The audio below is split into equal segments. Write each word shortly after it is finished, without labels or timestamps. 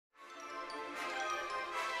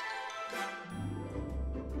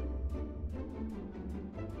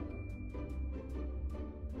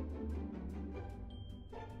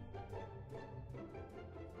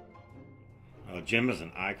Jim is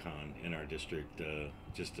an icon in our district.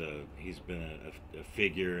 He's been a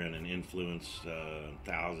figure and an influence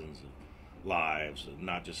thousands of lives,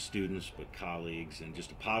 not just students but colleagues, and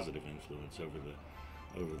just a positive influence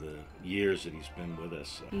over the years that he's been with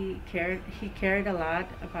us. He cared a lot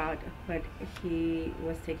about what he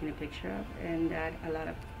was taking a picture of, and that a lot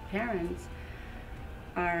of parents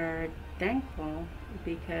are thankful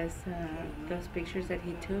because those pictures that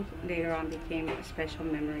he took later on became special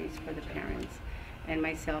memories for the parents. And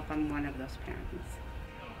myself, I'm one of those parents.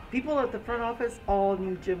 People at the front office all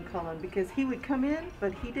knew Jim Cullen because he would come in,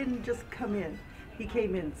 but he didn't just come in. He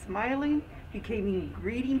came in smiling, he came in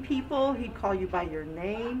greeting people, he'd call you by your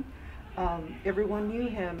name. Everyone knew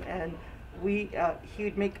him, and he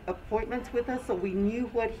would make appointments with us so we knew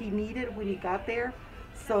what he needed when he got there.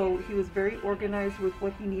 So he was very organized with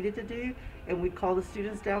what he needed to do, and we'd call the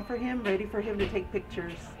students down for him, ready for him to take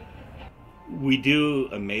pictures. We do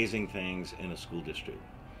amazing things in a school district,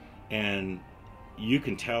 and you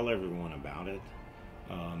can tell everyone about it,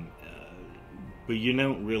 but you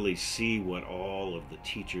don't really see what all of the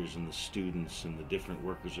teachers and the students and the different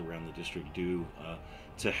workers around the district do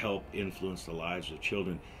to help influence the lives of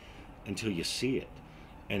children until you see it.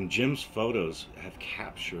 And Jim's photos have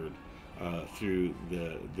captured through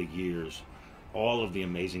the years all of the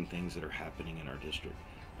amazing things that are happening in our district.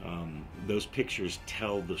 Those pictures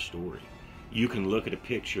tell the story. You can look at a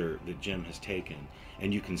picture that Jim has taken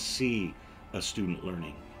and you can see a student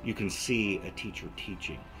learning. You can see a teacher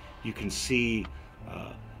teaching. You can see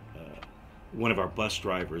one of our bus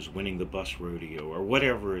drivers winning the bus rodeo, or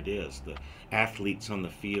whatever it is, the athletes on the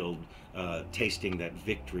field tasting that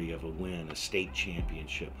victory of a win, a state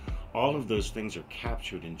championship. All of those things are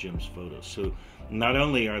captured in Jim's photos. So not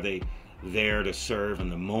only are they there to serve in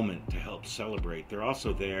the moment to help celebrate, they're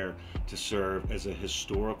also there to serve as a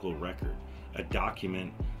historical record, a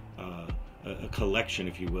document, a collection,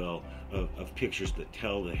 if you will, of pictures that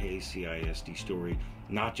tell the Hays CISD story,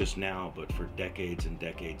 not just now, but for decades and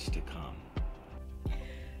decades to come.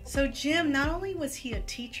 So Jim, not only was he a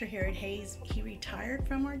teacher here at Hays, he retired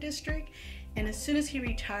from our district, and as soon as he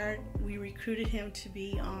retired, we recruited him to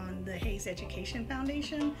be on the Hays Education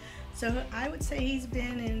Foundation. So I would say he's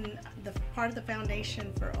been in the part of the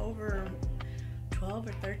foundation for over 12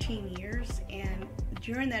 or 13 years, and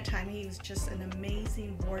during that time he was just an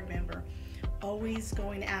amazing board member, always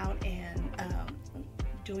going out and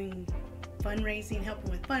doing fundraising, helping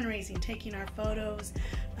with fundraising, taking our photos,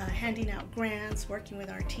 handing out grants, working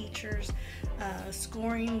with our teachers,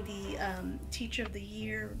 scoring the Teacher of the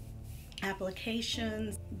Year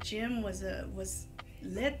applications. Jim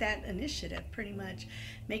led that initiative, pretty much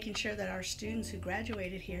making sure that our students who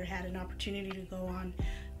graduated here had an opportunity to go on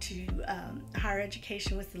to higher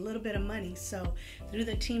education with a little bit of money. So through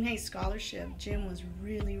the Team Hays Scholarship, Jim was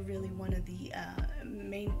really one of the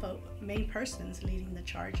main persons leading the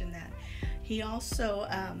charge in that. He also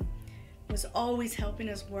was always helping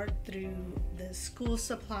us work through the school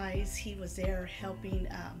supplies. He was there helping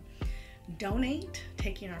donate,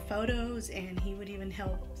 taking our photos, and he would even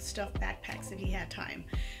help stuff backpacks if he had time.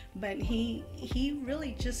 But he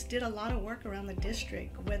really just did a lot of work around the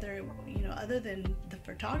district, whether, other than the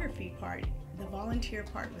photography part, the volunteer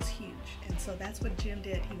part was huge. And so that's what Jim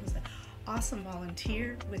did. He was an awesome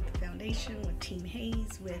volunteer with the foundation, with Team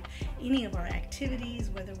Hays, with any of our activities,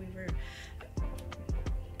 whether we were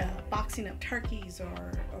boxing up turkeys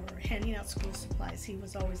or handing out school supplies. He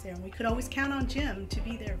was always there, and we could always count on Jim to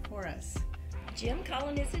be there for us. Jim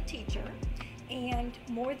Cullen is a teacher, and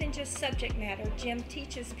more than just subject matter, Jim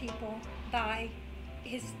teaches people by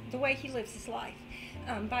the way he lives his life,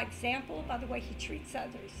 by example, by the way he treats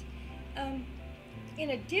others.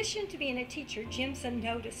 In addition to being a teacher, Jim's a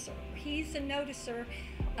noticer. He's a noticer.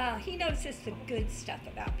 He notices the good stuff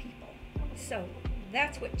about people. So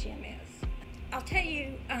that's what Jim is. I'll tell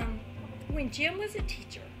you, when Jim was a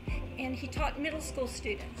teacher and he taught middle school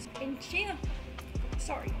students, and Jim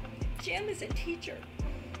as a teacher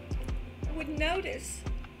would notice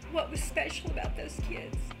what was special about those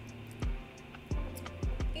kids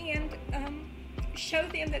and show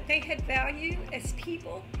them that they had value as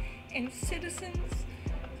people and citizens,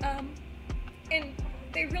 and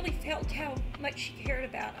they really felt how much he cared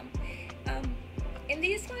about them. And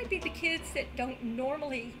these might be the kids that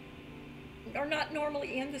are not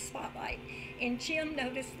normally in the spotlight, and Jim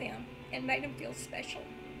noticed them and made them feel special,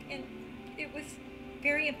 and it was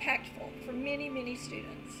very impactful for many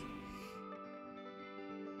students.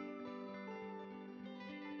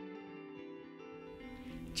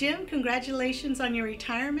 Jim, congratulations on your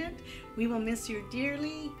retirement. We will miss you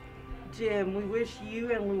dearly. Jim, we wish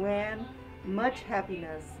you and Luann much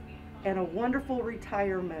happiness and a wonderful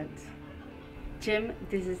retirement. Jim,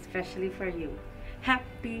 this is especially for you.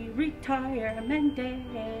 Happy Retirement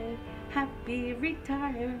Day. Happy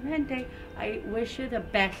Retirement Day. I wish you the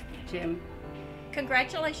best, Jim.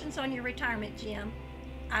 Congratulations on your retirement, Jim.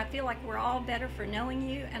 I feel like we're all better for knowing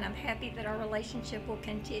you, and I'm happy that our relationship will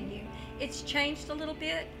continue. It's changed a little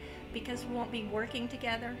bit because we won't be working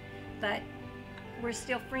together, but we're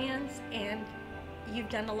still friends, and you've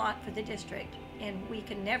done a lot for the district, and we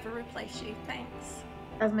can never replace you. Thanks.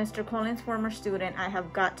 As Mr. Cullen's former student, I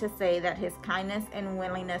have got to say that his kindness and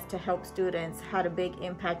willingness to help students had a big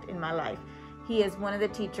impact in my life. He is one of the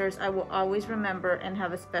teachers I will always remember and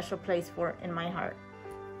have a special place for in my heart.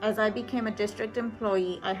 As I became a district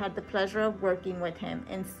employee, I had the pleasure of working with him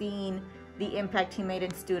and seeing the impact he made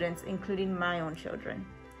in students, including my own children.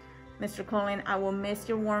 Mr. Cullen, I will miss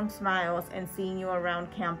your warm smiles and seeing you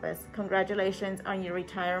around campus. Congratulations on your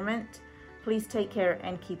retirement. Please take care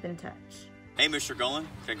and keep in touch. Hey, Mr. Cullen,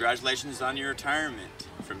 congratulations on your retirement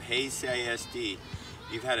from Hays CISD.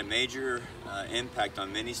 You've had a major impact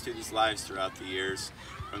on many students' lives throughout the years,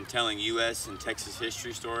 from telling U.S. and Texas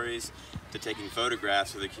history stories to taking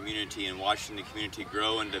photographs of the community and watching the community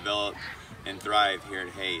grow and develop and thrive here at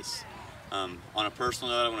Hays. On a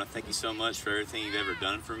personal note, I want to thank you so much for everything you've ever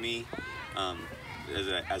done for me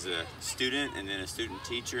as a student, and then a student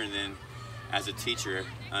teacher, and then as a teacher,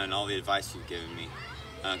 and all the advice you've given me.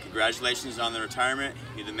 Congratulations on the retirement.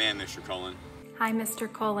 You're the man, Mr. Cullen. Hi,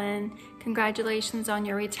 Mr. Cullen. Congratulations on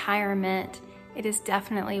your retirement. It is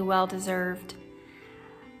definitely well deserved.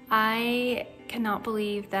 I cannot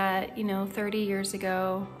believe that, 30 years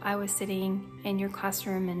ago, I was sitting in your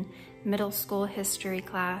classroom in middle school history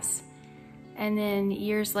class. And then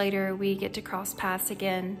years later, we get to cross paths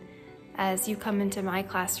again as you come into my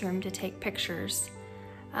classroom to take pictures.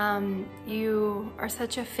 You are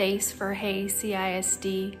such a face for Hays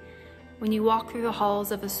CISD. When you walk through the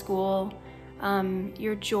halls of a school,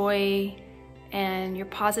 your joy and your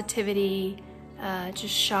positivity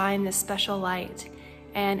just shine this special light.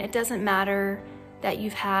 And it doesn't matter that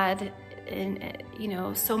you've had,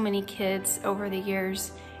 so many kids over the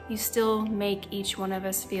years. You still make each one of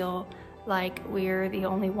us feel like we're the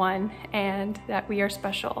only one and that we are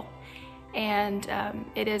special. And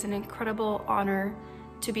it is an incredible honor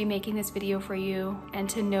to be making this video for you and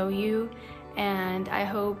to know you. And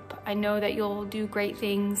I know that you'll do great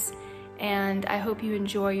things, and I hope you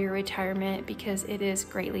enjoy your retirement because it is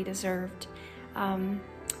greatly deserved.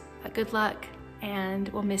 Good luck, and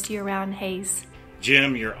we'll miss you around Hays.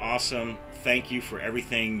 Jim, you're awesome. Thank you for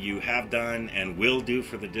everything you have done and will do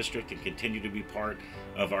for the district, and continue to be part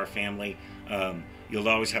of our family. You'll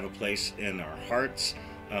always have a place in our hearts.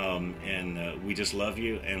 And we just love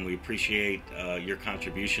you, and we appreciate your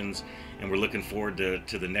contributions, and we're looking forward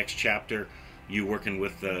to the next chapter, you working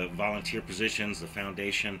with the volunteer positions, the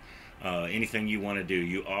foundation, anything you want to do.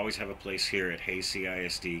 You always have a place here at Hays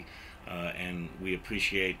CISD, and we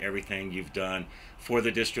appreciate everything you've done for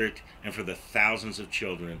the district and for the thousands of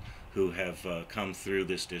children who have come through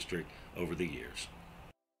this district over the years.